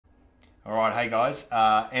Alright, hey guys,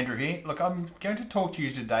 Andrew here. Look, I'm going to talk to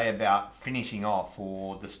you today about finishing off,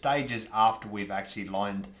 or the stages after we've actually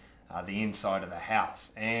lined the inside of the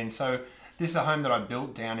house. And so this is a home that I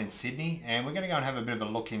built down in Sydney, and we're going to go and have a bit of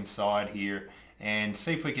a look inside here and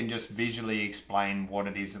see if we can just visually explain what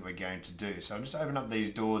it is that we're going to do. So I'll just open up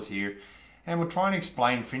these doors here and we'll try and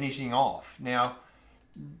explain finishing off. Now,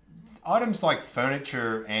 items like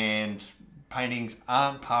furniture and paintings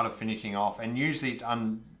aren't part of finishing off, and usually it's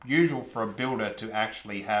unusual for a builder to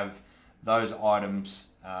actually have those items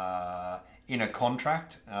in a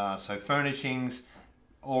contract. So furnishings,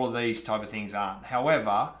 all of these type of things aren't.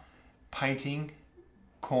 However, painting,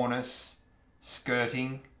 cornice,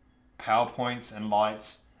 skirting, power points and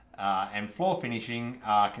lights and floor finishing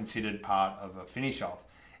are considered part of a finish off.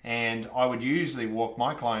 And I would usually walk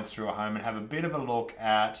my clients through a home and have a bit of a look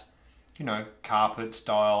at, carpet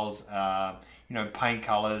styles, paint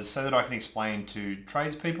colors, so that I can explain to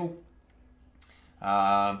tradespeople.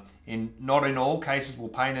 Not in all cases will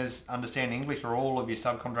painters understand English, or all of your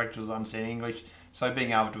subcontractors understand English. So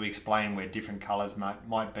being able to explain where different colors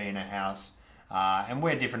might be in a house, and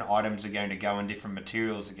where different items are going to go and different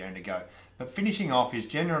materials are going to go. But finishing off is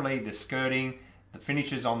generally the skirting, the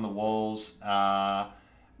finishes on the walls,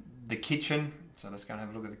 the kitchen. So let's go and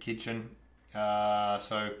have a look at the kitchen.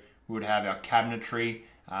 So we would have our cabinetry,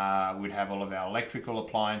 we'd have all of our electrical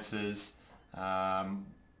appliances,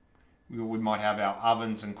 we might have our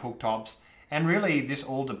ovens and cooktops, and really this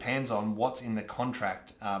all depends on what's in the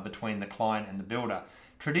contract between the client and the builder.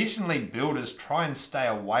 Traditionally, builders try and stay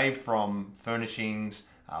away from furnishings,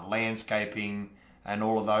 landscaping and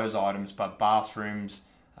all of those items, but bathrooms,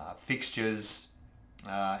 fixtures,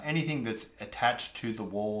 anything that's attached to the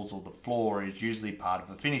walls or the floor is usually part of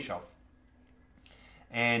a finish off.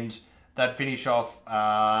 And that finish off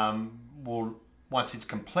will, once it's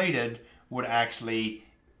completed, we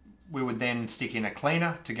would then stick in a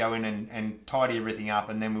cleaner to go in and tidy everything up,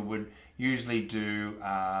 and then we would usually do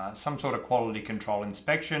some sort of quality control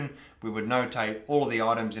inspection. We would notate all of the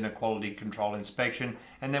items in a quality control inspection,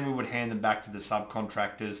 and then we would hand them back to the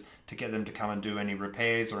subcontractors to get them to come and do any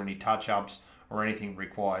repairs or any touch-ups or anything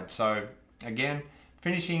required. So again,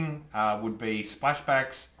 finishing would be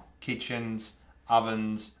splashbacks, kitchens,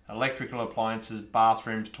 ovens, electrical appliances,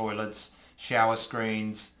 bathrooms, toilets, shower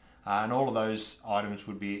screens, and all of those items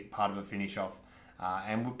would be part of a finish off.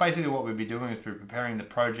 And basically what we'd be doing is we're preparing the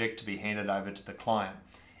project to be handed over to the client.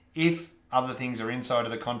 If other things are inside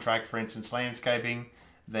of the contract, for instance landscaping,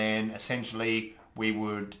 then essentially we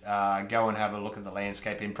would go and have a look at the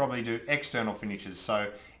landscaping, probably do external finishes.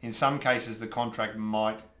 So in some cases the contract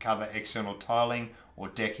might cover external tiling or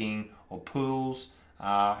decking or pools,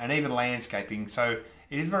 and even landscaping. So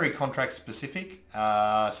it is very contract specific.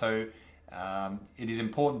 It is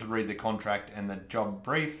important to read the contract and the job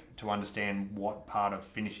brief to understand what part of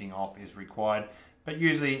finishing off is required. But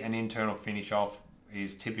usually an internal finish off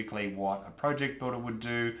is typically what a project builder would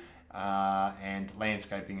do, and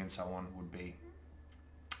landscaping and so on would be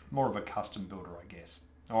more of a custom builder, I guess.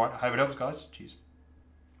 Alright, I hope it helps guys. Cheers.